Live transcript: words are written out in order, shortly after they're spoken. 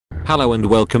Hello and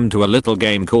welcome to a little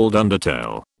game called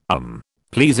Undertale.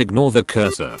 Please ignore the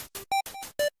cursor.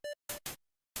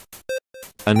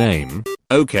 A name?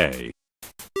 Okay.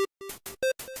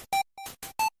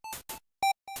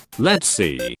 Let's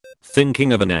see.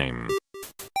 Thinking of a name.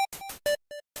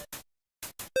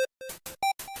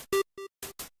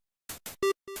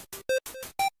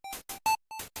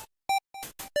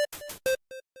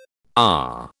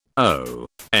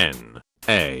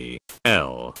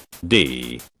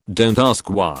 Ronald. Don't ask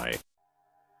why.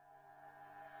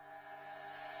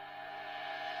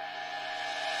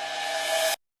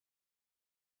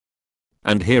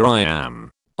 And here I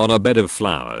am, on a bed of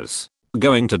flowers,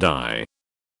 going to die.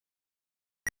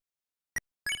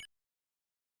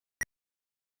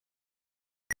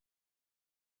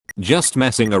 Just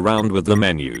messing around with the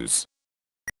menus.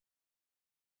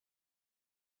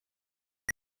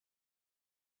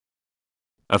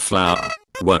 A flower.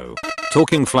 Whoa.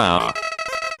 Talking flower.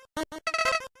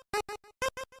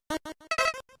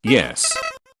 Yes.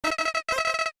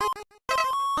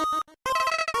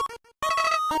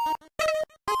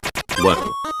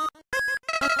 Whoa.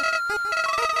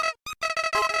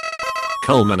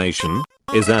 Culmination?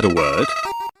 Is that a word?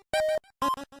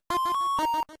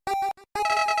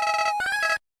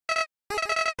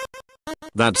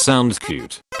 That sounds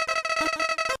cute.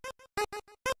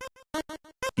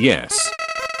 Yes.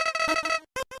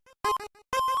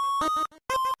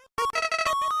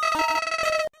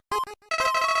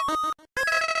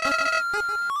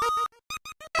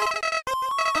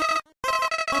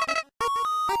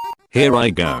 Here I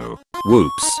go.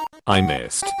 Whoops, I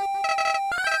missed.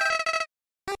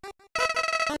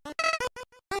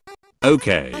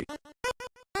 Okay.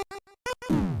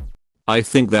 I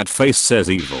think that face says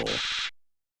evil.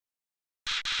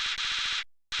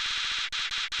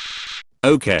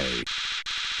 Okay.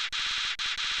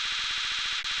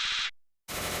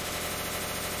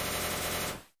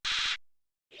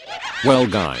 Well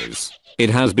guys, it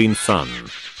has been fun.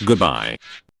 Goodbye.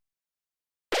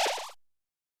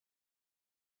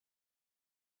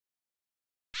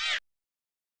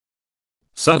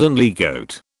 Suddenly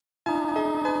goat.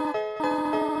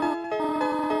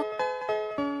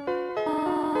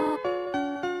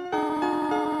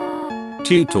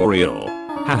 Tutorial.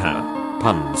 Haha.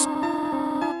 Puns.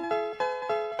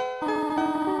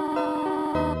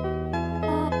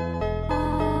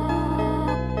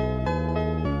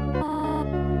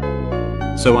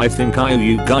 So I think I owe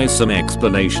you guys some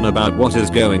explanation about what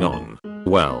is going on.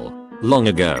 Well, long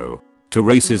ago, two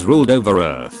races ruled over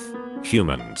Earth.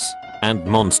 Humans. And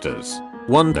monsters.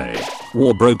 One day,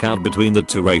 war broke out between the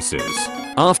two races.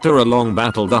 After a long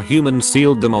battle, the humans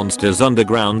sealed the monsters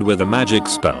underground with a magic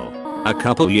spell. A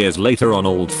couple years later,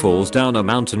 Arnold falls down a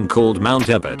mountain called Mount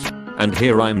Ebert. And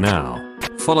here I'm now,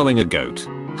 following a goat.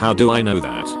 How do I know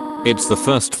that? It's the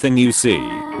first thing you see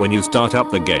when you start up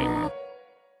the game.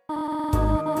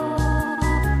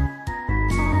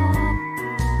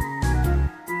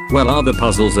 Well, are the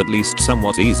puzzles at least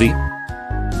somewhat easy?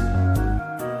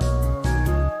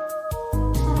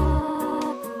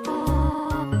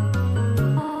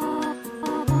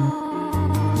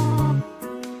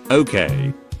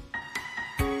 Okay.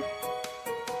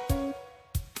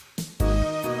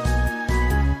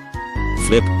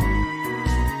 Flip.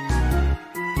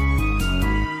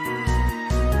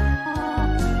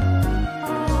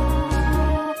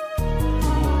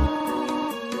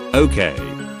 Okay.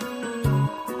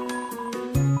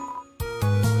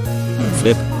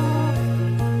 Flip.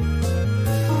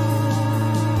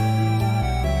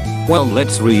 Well,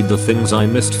 let's read the things I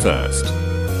missed first.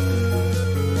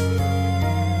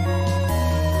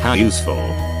 How useful.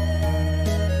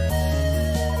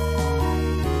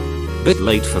 Bit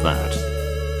late for that.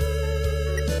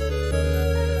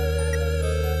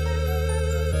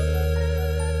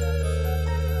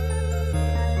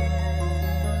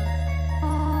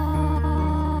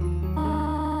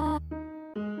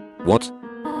 What?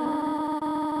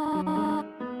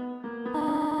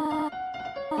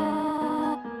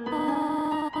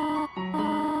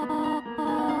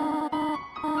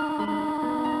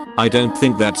 I don't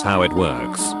think that's how it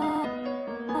works.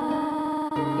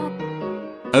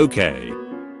 Okay.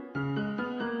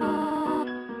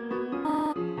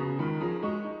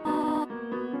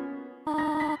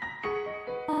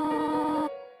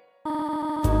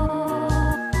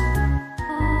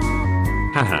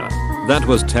 Haha, that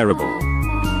was terrible.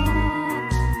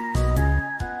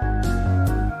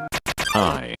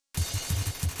 Hi.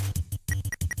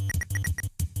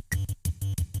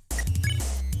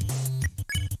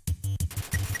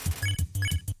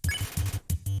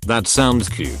 That sounds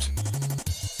cute.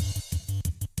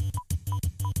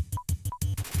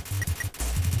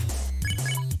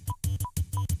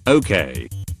 Okay.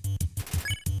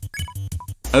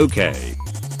 Okay.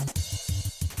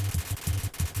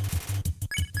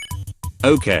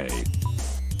 Okay.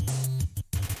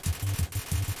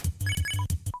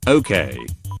 Okay.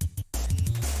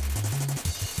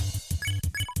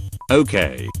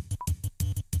 Okay.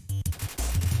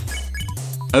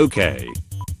 Okay.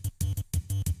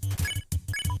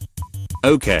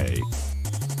 Okay.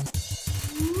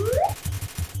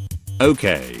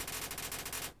 Okay.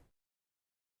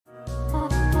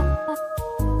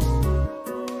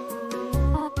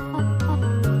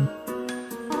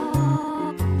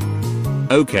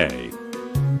 Okay.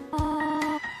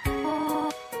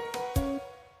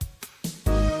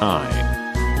 Hi.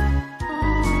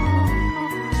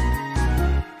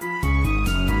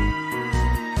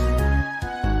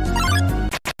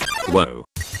 Whoa.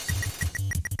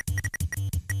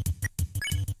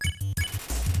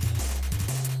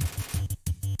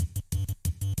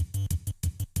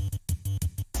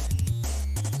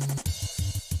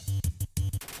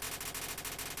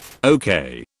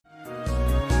 Okay.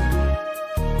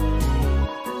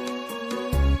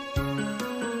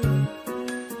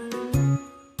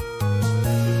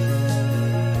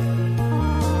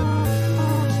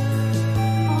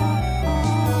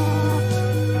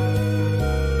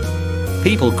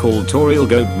 People call Toriel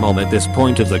Goat Mom at this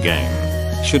point of the game.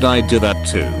 Should I do that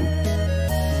too?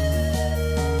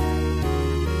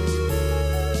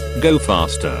 Go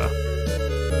faster.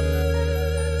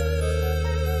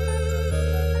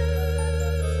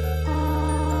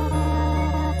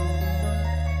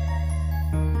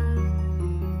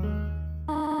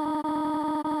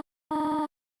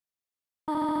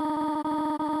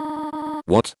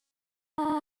 What?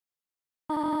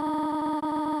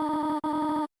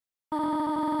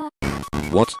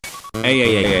 What?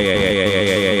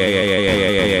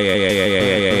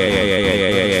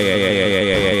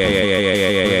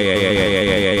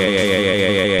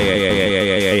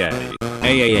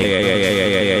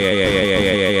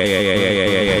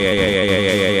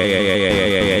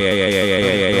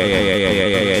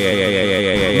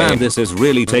 Man, this is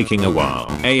really taking a while.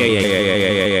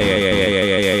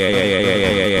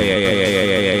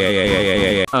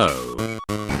 Oh.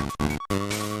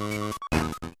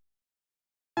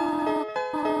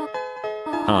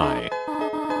 Hi.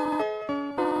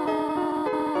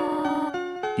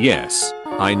 Yes,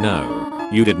 I know.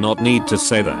 You did not need to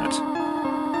say that.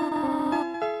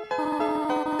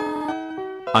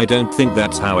 I don't think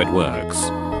that's how it works.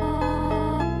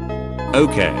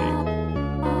 Okay.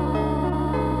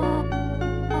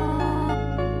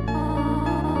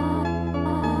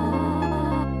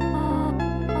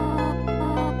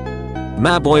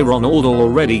 My boy Ronald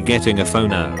already getting a phone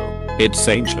now. It's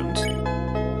ancient.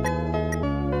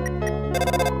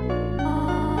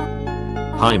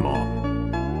 Hi Mom.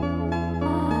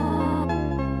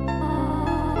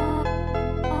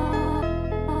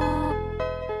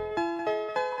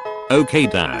 Okay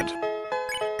Dad.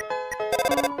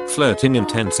 Flirting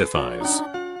intensifies.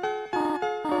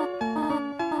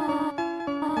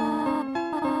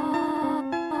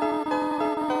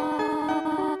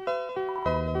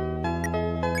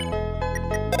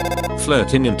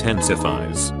 Flirting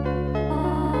intensifies.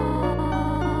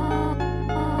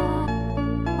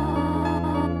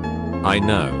 I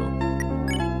know.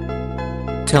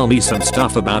 Tell me some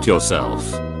stuff about yourself.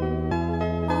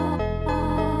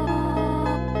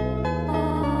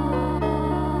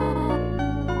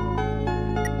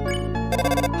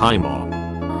 Hi Mom.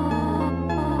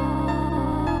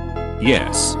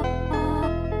 Yes.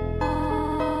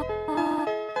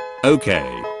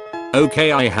 Okay.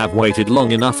 Okay, I have waited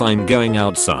long enough, I'm going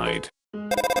outside.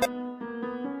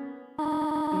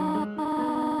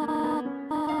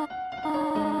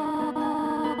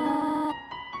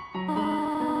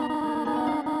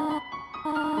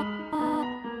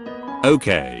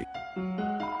 Okay.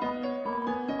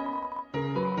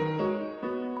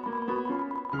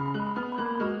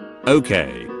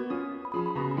 Okay.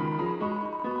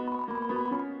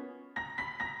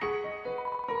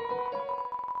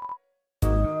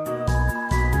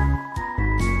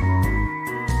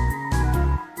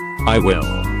 I will.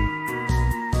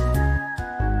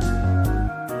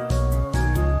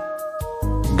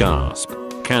 Gasp.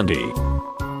 Candy.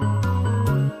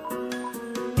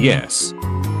 Yes.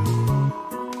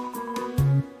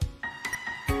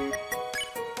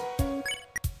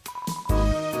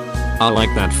 I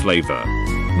like that flavor.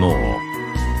 More.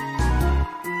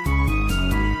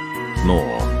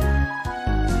 More.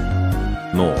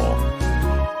 More.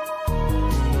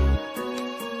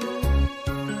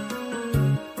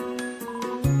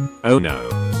 Oh no,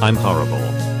 I'm horrible.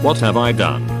 What have I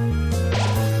done?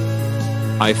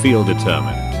 I feel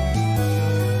determined.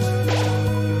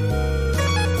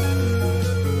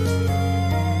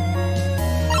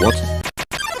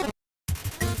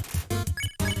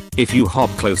 If you hop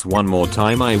close one more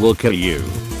time, I will kill you.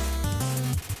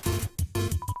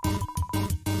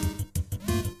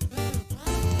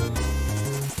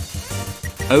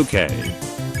 Okay.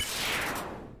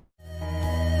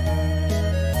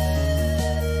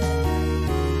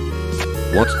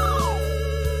 What?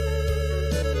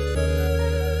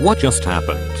 What just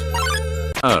happened?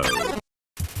 Oh.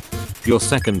 Your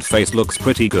second face looks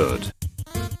pretty good.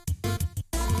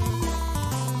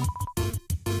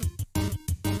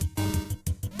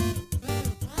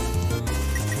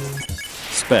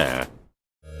 Spare.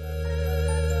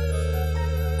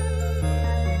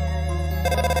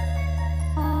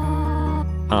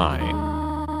 Hi.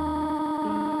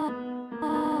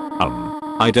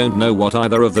 I don't know what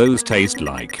either of those taste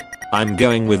like. I'm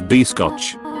going with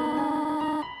B-scotch.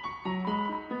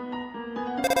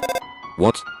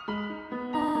 What?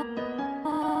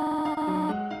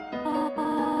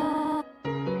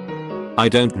 I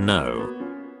don't know.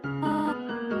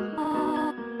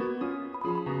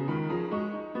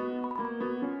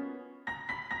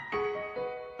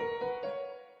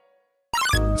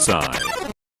 Sigh.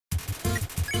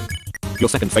 Your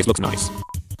second face looks nice.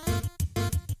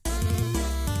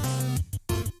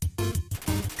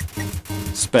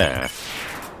 Spare.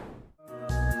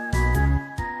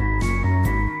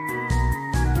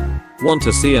 Want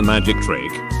to see a magic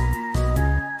trick?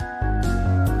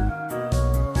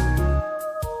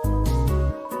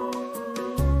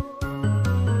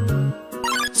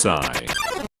 Sigh.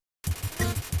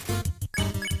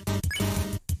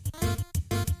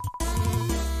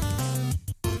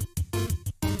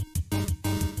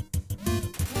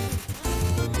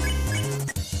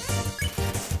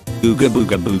 Booga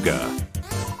booga booga.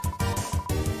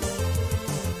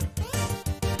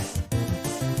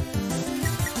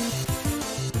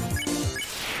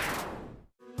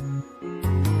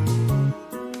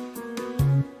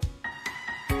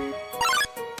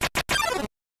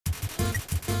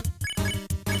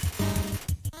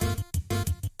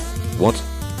 What?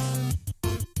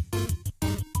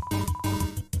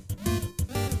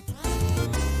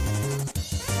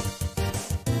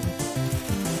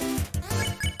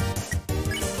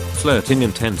 Flirting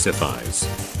intensifies.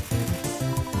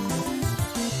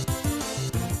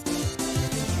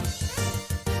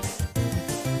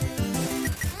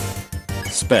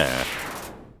 Spare.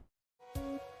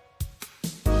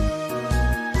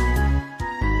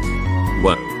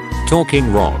 Whoa.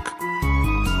 Talking rock.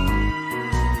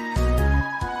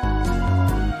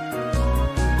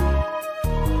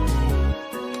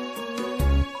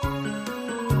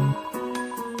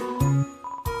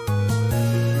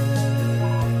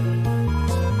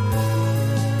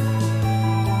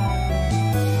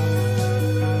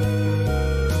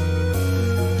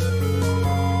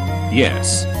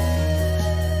 Yes.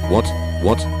 What?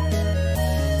 What?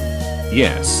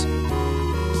 Yes.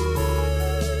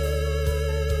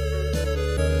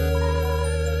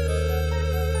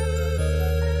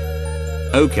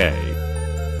 Okay.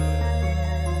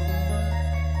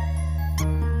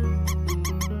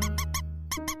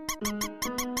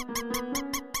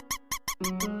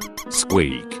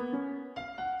 Squeak.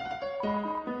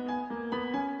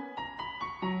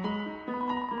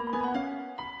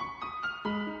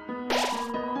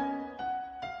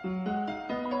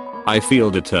 I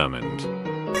feel determined.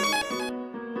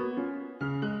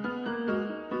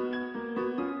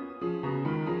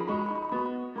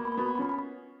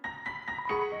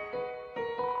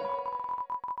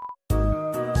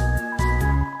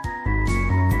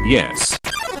 Yes.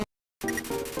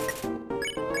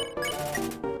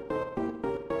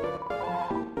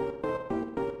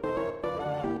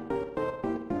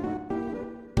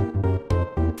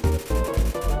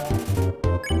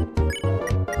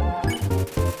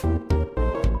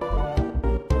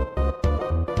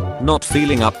 Not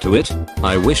feeling up to it?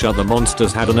 I wish other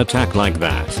monsters had an attack like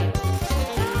that.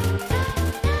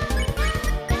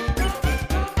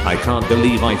 I can't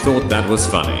believe I thought that was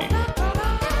funny.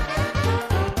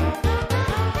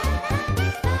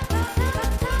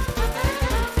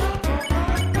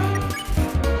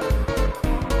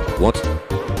 What?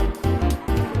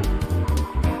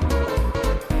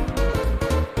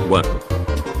 What?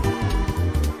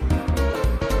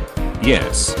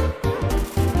 Yes.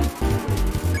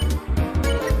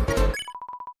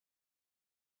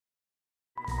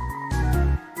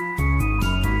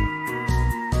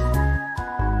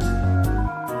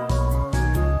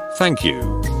 Thank you.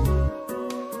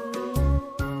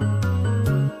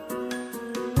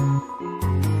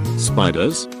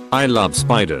 Spiders? I love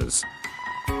spiders.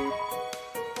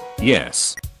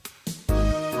 Yes.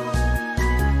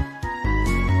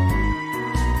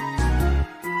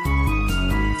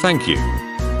 Thank you.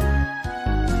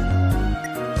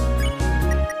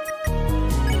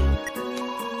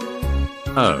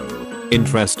 Oh,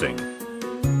 interesting.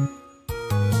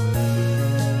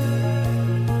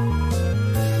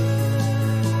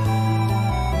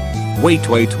 Wait.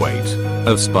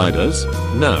 Of spiders?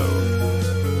 No.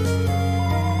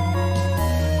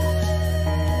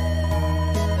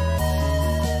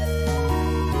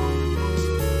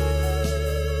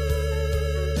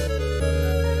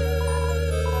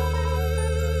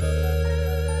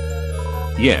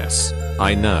 Yes,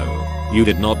 I know. You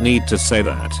did not need to say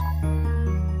that.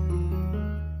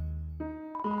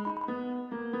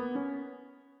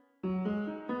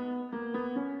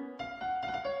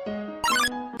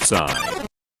 Sigh.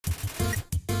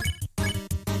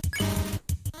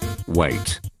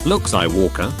 Wait, looks I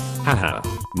Walker? Haha,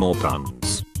 more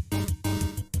puns.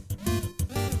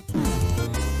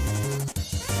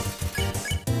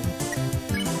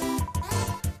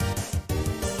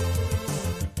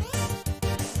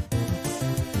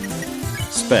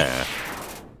 Spare.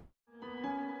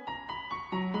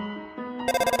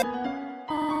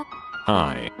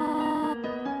 Hi.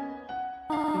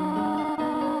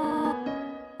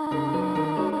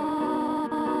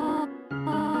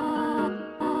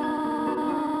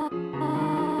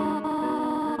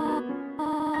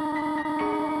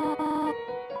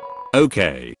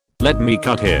 Okay, let me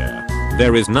cut here.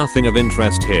 There is nothing of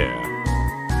interest here.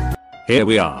 Here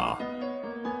we are.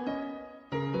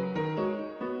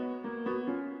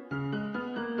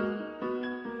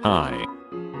 Hi.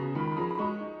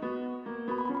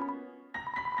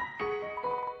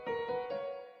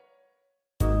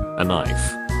 A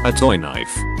knife. A toy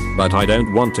knife. But I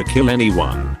don't want to kill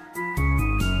anyone.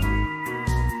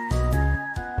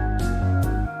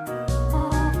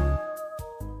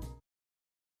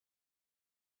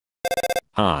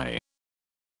 Hi.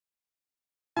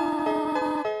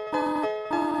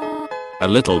 A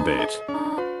little bit.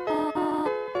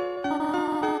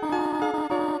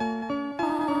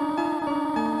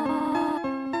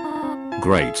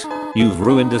 Great, you've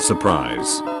ruined a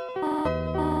surprise.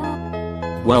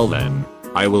 Well then,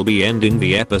 I will be ending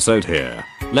the episode here.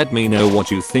 Let me know what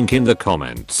you think in the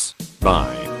comments.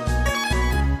 Bye.